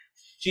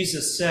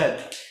Jesus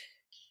said,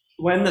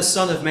 "When the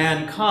Son of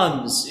Man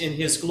comes in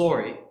his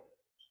glory,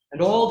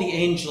 and all the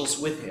angels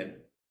with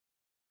him,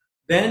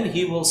 then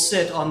he will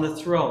sit on the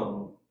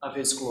throne of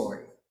his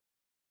glory.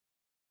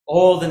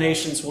 All the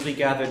nations will be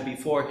gathered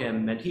before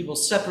him, and he will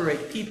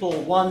separate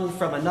people one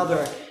from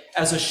another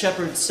as a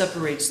shepherd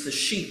separates the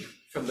sheep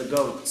from the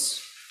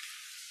goats.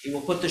 He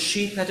will put the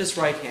sheep at his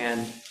right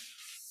hand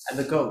and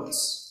the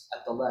goats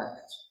at the left.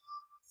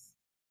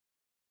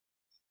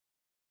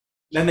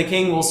 Then the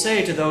king will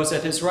say to those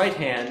at his right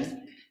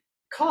hand,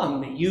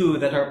 'Come, you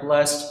that are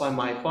blessed by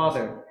my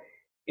Father,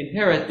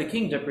 inherit the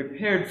kingdom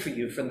prepared for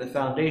you from the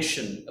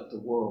foundation of the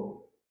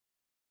world.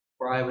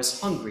 For I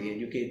was hungry, and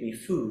you gave me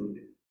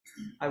food.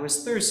 I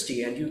was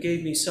thirsty, and you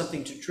gave me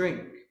something to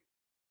drink.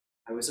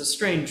 I was a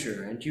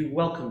stranger, and you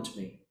welcomed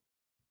me.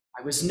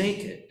 I was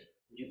naked,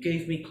 and you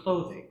gave me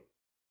clothing.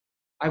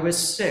 I was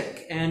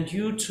sick, and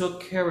you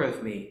took care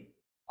of me.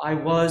 I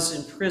was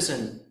in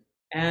prison,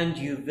 and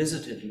you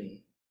visited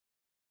me.'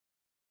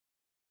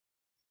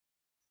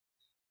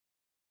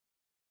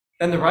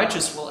 Then the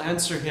righteous will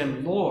answer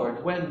him,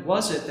 'Lord, when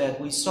was it that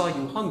we saw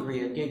you hungry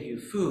and gave you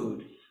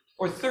food,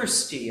 or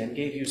thirsty and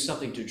gave you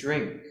something to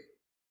drink?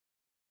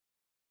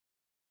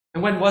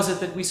 And when was it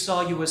that we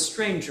saw you a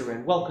stranger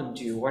and welcomed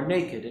you, or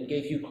naked and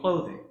gave you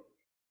clothing?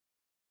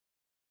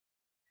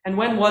 And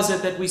when was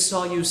it that we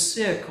saw you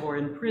sick or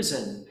in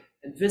prison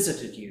and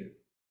visited you?'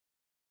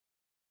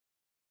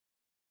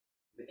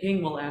 The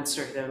king will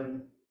answer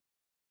him,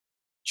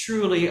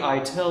 'Truly I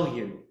tell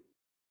you,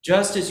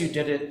 just as you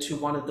did it to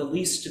one of the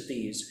least of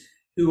these,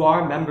 who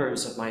are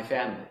members of my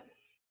family,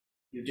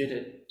 you did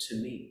it to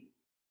me.'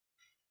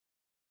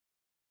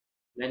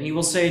 Then he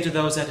will say to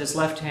those at his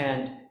left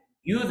hand,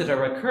 'You that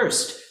are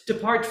accursed,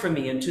 depart from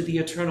me into the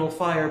eternal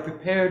fire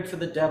prepared for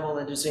the devil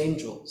and his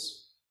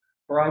angels.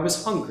 For I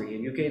was hungry,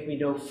 and you gave me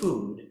no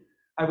food.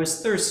 I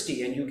was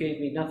thirsty, and you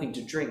gave me nothing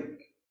to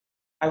drink.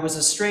 I was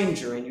a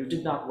stranger, and you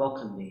did not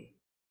welcome me.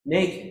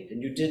 Naked,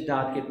 and you did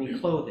not give me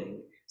clothing.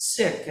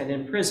 Sick and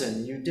in prison,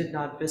 and you did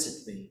not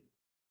visit me.'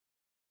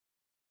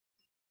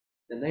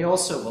 Then they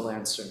also will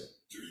answer,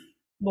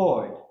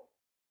 'Lord,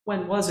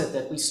 when was it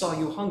that we saw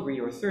you hungry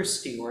or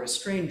thirsty or a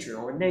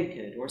stranger or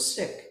naked or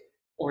sick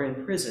or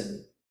in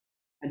prison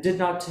and did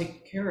not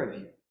take care of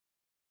you?'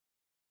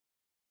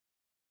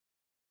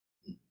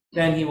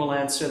 Then he will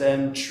answer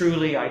them,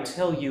 'Truly I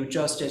tell you,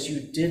 just as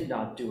you did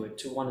not do it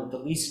to one of the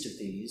least of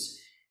these,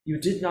 you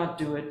did not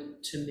do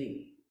it to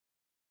me.'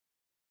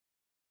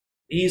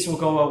 These will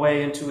go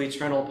away into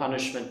eternal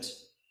punishment,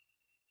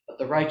 but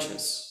the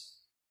righteous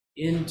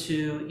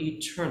into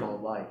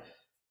eternal life."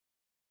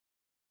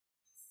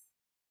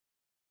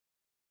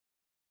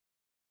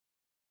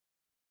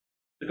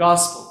 The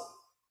Gospel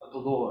of the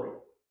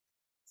Lord.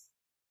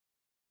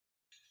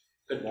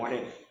 Good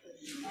morning.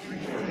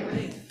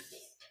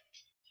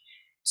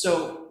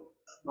 So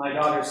my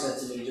daughter said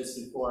to me just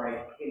before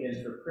I came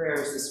in for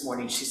prayers this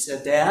morning, she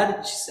said,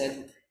 "Dad," she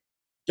said,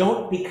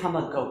 "don't become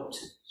a goat."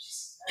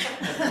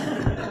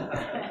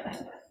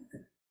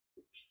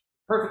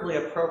 Perfectly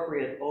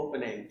appropriate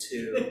opening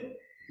to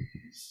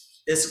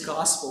this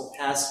gospel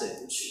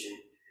passage.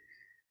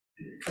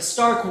 A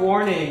stark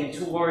warning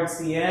towards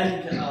the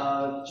end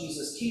of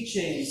Jesus'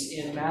 teachings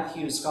in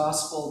Matthew's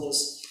gospel,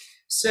 this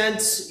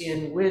sense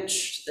in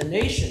which the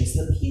nations,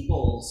 the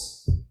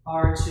peoples,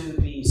 are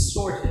to be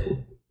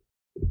sorted.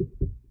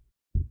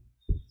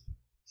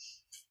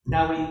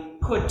 Now, we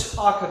could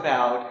talk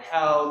about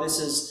how this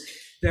is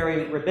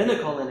very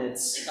rabbinical in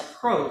its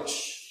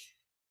approach,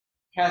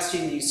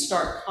 casting these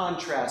stark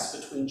contrasts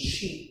between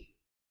sheep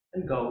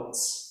and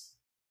goats,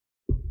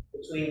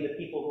 between the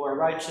people who are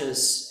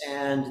righteous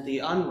and the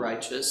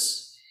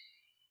unrighteous.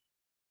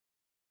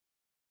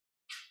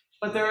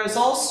 But there is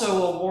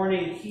also a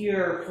warning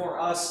here for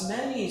us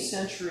many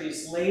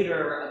centuries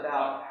later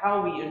about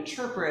how we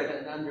interpret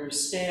and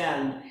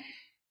understand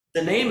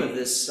the name of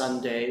this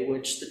Sunday,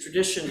 which the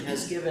tradition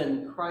has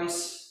given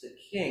Christ the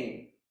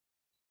King.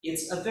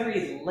 It's a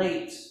very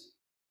late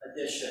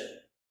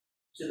addition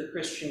to the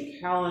Christian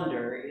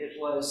calendar. It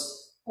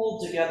was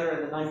pulled together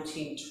in the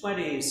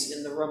 1920s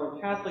in the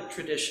Roman Catholic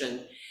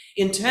tradition,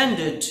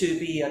 intended to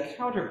be a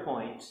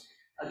counterpoint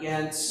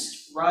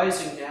against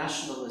rising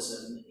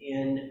nationalism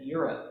in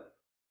Europe.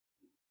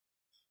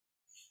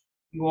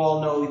 You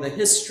all know the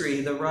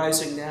history, the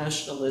rising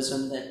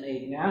nationalism that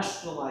made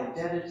national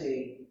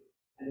identity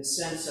and a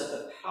sense of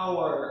the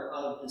power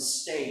of the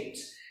state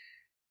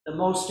the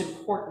most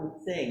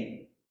important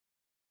thing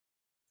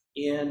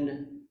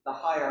in the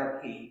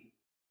hierarchy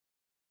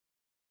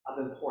of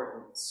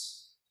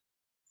importance.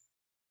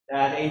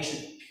 That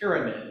ancient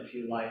pyramid, if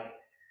you like,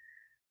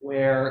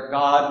 where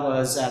God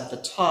was at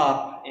the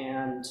top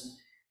and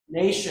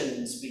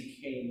nations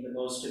became the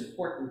most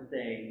important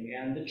thing.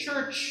 And the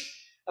Church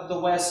of the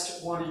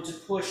West wanted to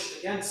push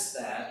against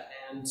that,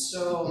 and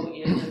so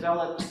it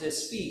developed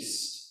this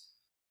feast,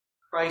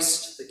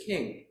 Christ the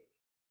King.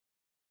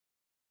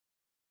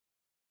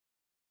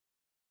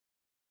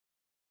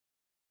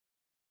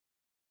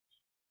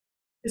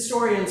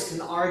 Historians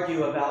can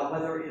argue about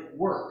whether it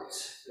worked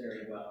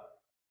very well.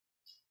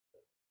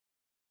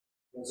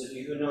 Those of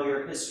you who know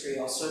your history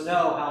also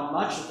know how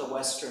much of the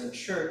Western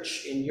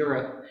Church in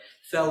Europe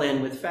fell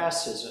in with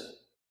fascism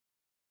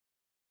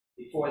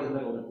before the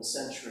middle of the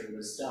century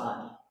was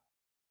done.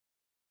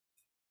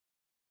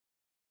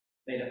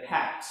 Made a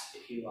pact,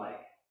 if you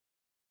like,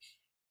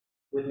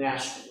 with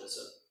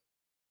nationalism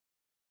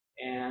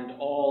and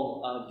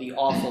all of the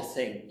awful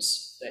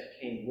things that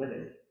came with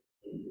it.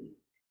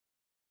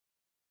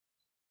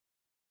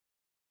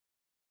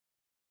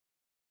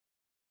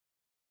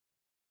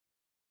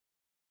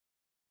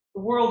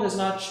 The world has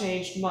not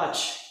changed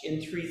much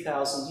in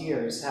 3,000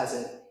 years, has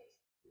it?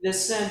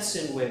 This sense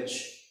in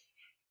which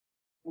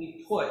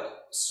we put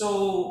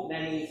so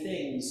many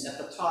things at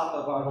the top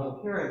of our little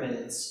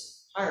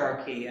pyramid's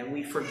hierarchy, and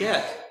we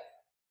forget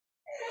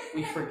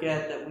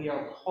that we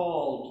are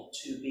called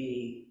to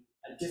be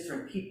a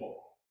different people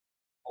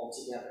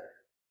altogether.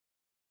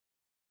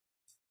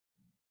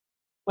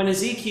 When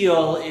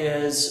Ezekiel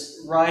is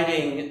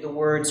writing the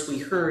words we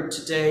heard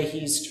today,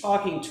 he's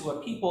talking to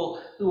a people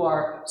who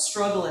are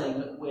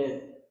struggling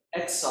with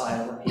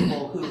exile, a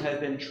people who have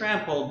been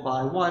trampled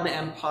by one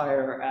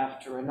empire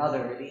after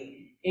another,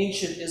 the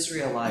ancient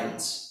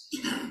Israelites.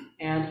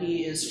 And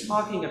he is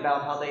talking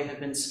about how they have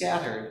been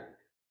scattered.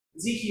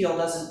 Ezekiel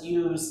doesn't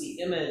use the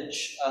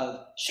image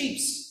of sheep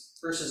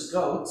versus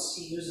goats.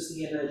 He uses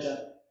the image of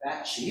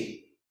fat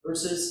sheep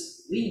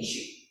versus lean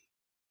sheep.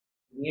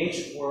 In the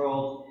ancient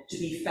world, to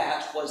be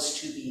fat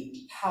was to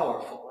be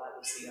powerful. That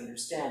was the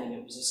understanding.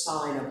 It was a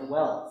sign of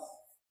wealth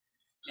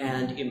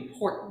and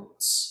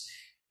importance.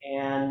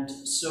 And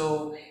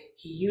so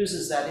he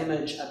uses that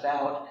image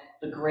about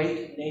the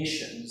great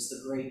nations,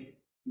 the great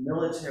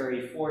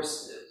military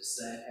forces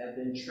that have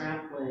been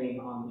trampling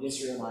on the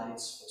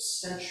Israelites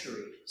for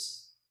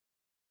centuries.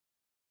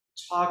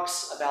 He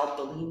talks about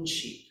the lean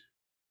sheep,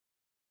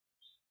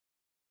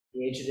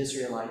 the ancient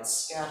Israelites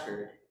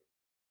scattered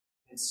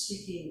and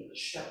seeking a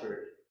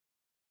shepherd,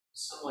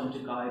 someone to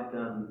guide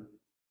them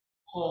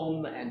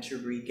home and to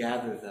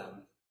regather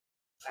them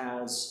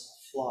as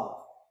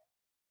flock.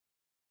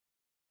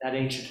 That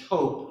ancient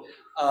hope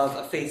of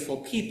a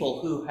faithful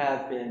people who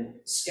have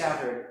been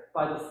scattered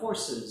by the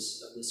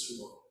forces of this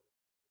world.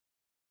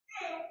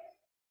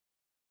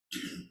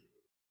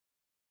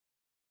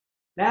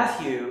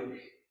 Matthew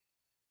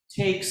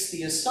takes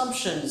the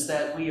assumptions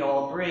that we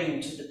all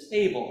bring to the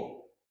table.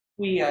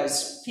 We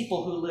as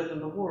people who live in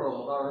the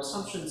world, our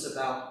assumptions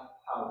about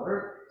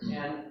power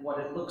and what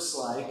it looks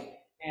like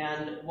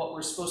and what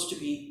we're supposed to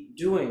be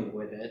doing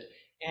with it,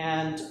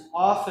 and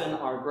often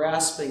our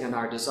grasping and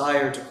our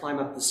desire to climb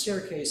up the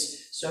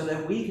staircase so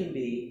that we can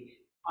be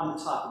on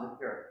the top of the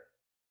pyramid,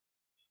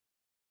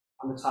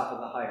 on the top of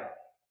the hierarchy.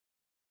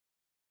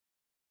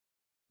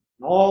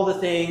 And all the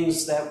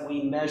things that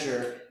we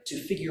measure to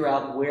figure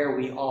out where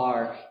we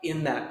are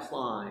in that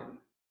climb,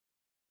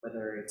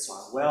 whether it's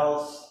our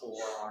wealth or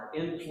our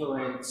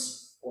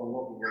influence or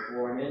what we were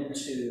born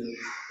into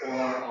or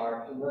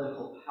our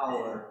political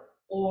power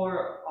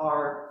or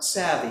our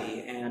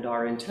savvy and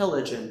our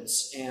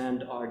intelligence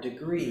and our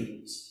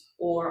degrees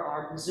or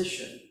our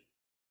position.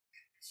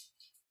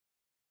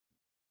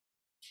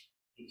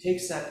 He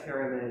takes that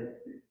pyramid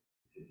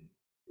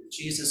with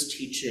Jesus'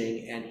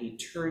 teaching and he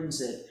turns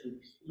it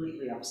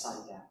completely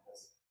upside down.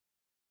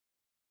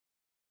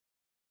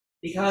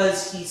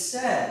 Because he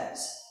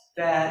says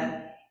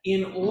that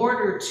in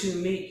order to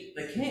meet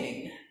the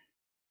King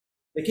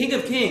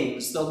of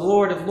Kings, the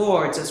Lord of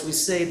Lords, as we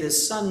say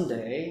this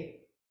Sunday,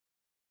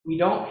 we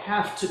don't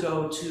have to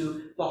go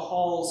to the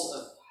halls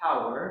of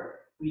power.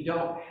 We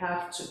don't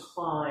have to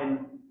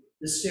climb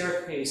the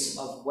staircase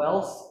of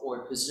wealth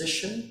or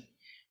position.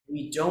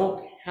 We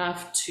don't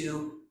have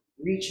to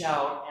reach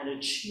out and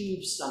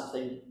achieve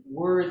something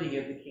worthy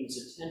of the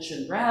King's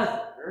attention.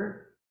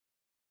 Rather,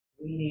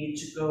 we need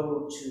to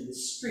go to the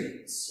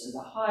streets and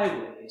the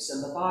highways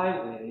and the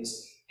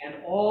byways and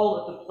all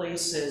of the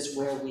places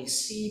where we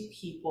see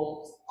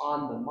people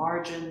on the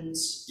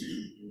margins,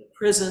 in the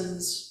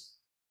prisons,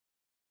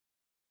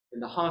 in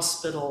the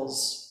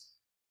hospitals,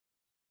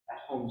 at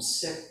home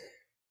sick.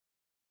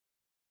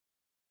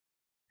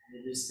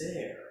 And it is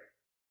there.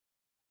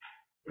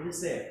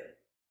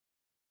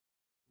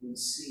 We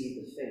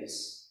see the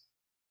face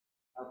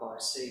of our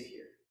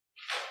Savior,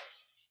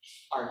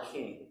 our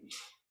King,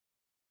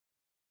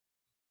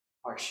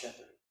 our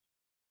Shepherd.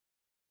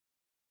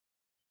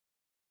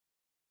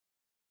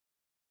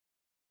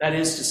 That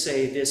is to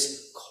say,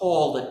 this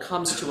call that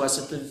comes to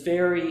us at the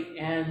very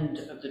end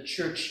of the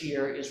church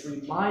year is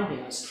reminding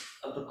us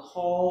of the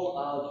call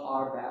of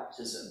our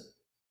baptism.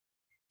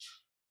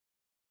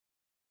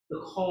 The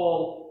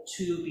call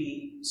to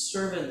be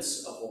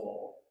servants of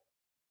all,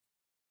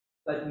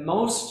 but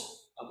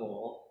most of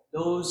all,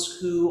 those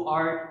who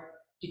are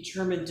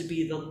determined to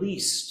be the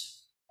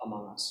least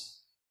among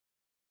us,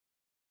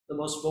 the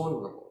most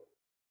vulnerable,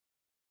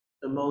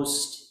 the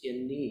most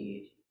in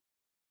need,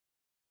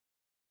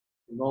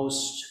 the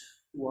most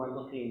who are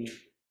looking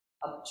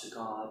up to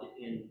God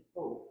in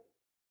hope.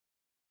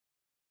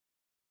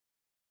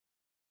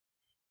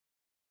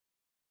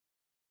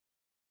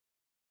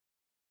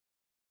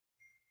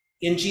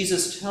 In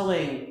Jesus'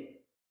 telling,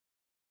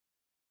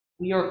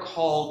 we are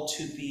called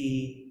to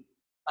be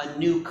a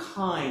new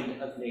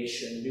kind of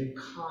nation, a new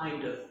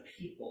kind of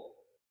people.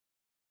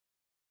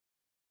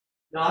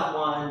 Not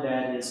one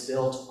that is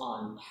built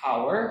on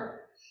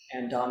power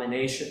and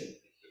domination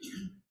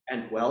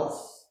and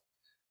wealth,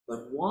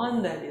 but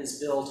one that is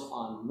built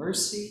on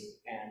mercy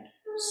and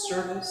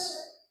service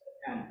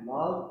and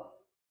love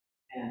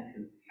and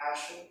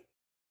compassion.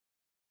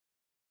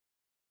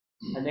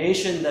 A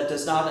nation that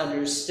does not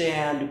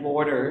understand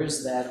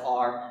borders that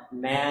are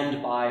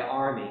manned by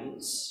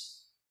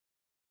armies,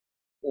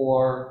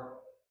 or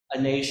a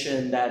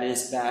nation that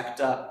is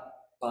backed up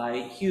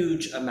by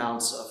huge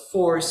amounts of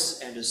force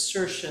and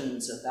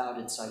assertions about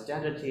its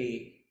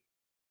identity,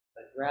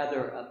 but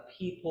rather a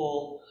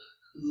people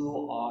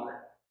who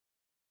are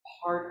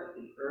part of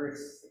the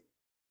earth,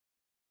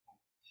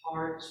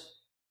 part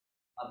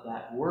of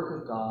that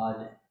work of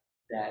God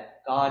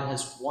that God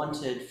has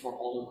wanted for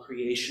all of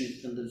creation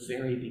from the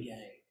very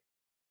beginning.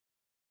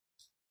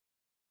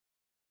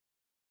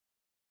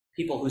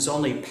 People whose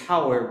only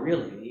power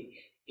really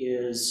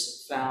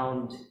is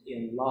found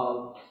in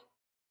love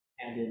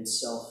and in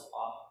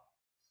self-offer.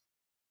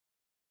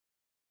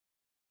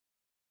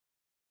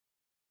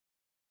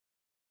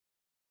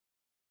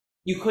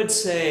 You could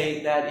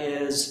say that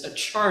is a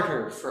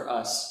charter for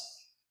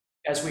us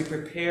as we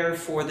prepare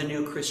for the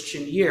new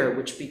Christian year,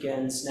 which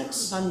begins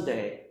next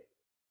Sunday.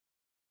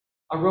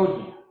 A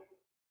roadmap,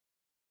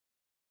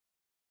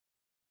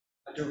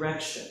 a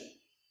direction,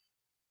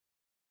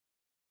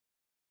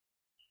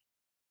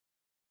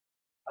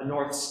 a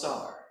North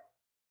Star.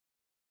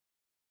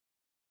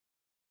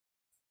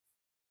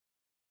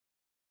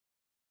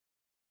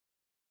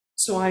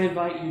 So I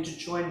invite you to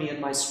join me in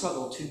my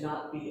struggle to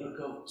not be a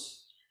goat.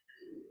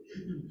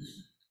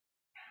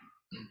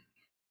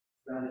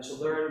 Rather, to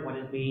learn what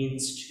it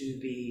means to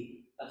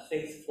be a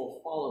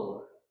faithful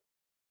follower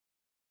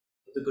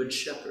of the Good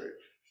Shepherd,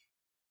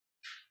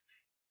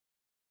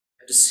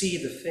 and to see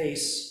the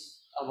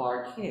face of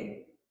our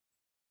King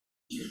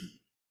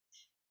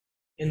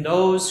in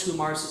those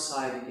whom our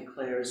society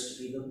declares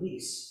to be the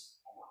least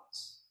among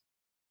us.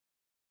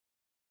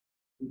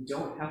 We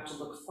don't have to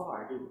look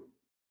far, do we?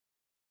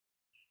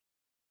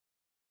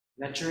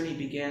 That journey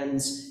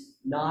begins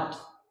not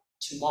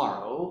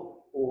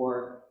tomorrow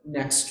or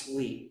next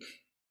week,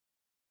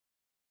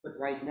 but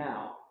right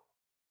now,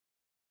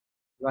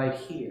 right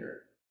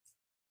here,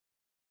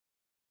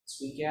 as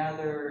we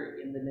gather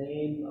in the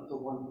name of the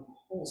one who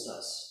calls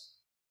us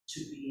to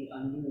be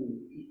a new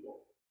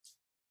people,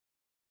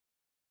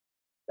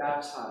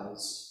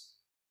 baptized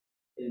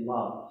in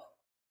love,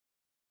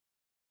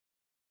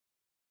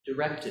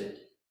 directed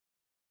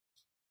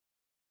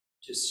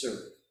to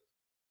serve.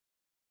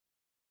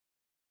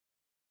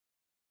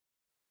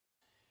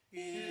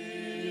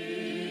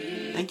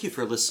 Thank you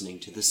for listening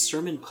to this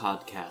sermon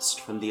podcast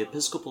from the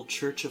Episcopal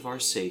Church of Our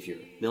Savior,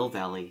 Mill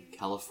Valley,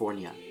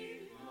 California.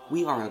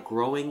 We are a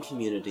growing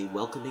community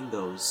welcoming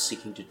those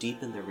seeking to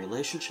deepen their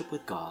relationship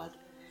with God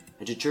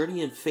and to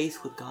journey in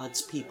faith with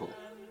God's people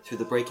through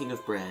the breaking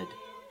of bread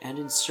and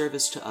in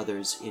service to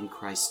others in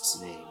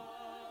Christ's name.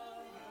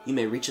 You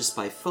may reach us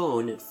by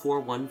phone at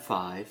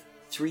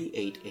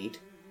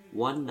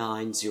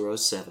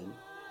 415-388-1907,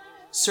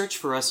 search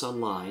for us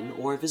online,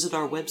 or visit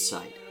our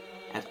website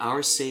at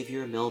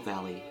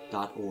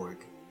oursaviormillvalley.org.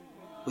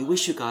 We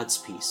wish you God's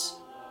peace,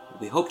 and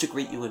we hope to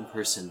greet you in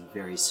person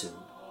very soon.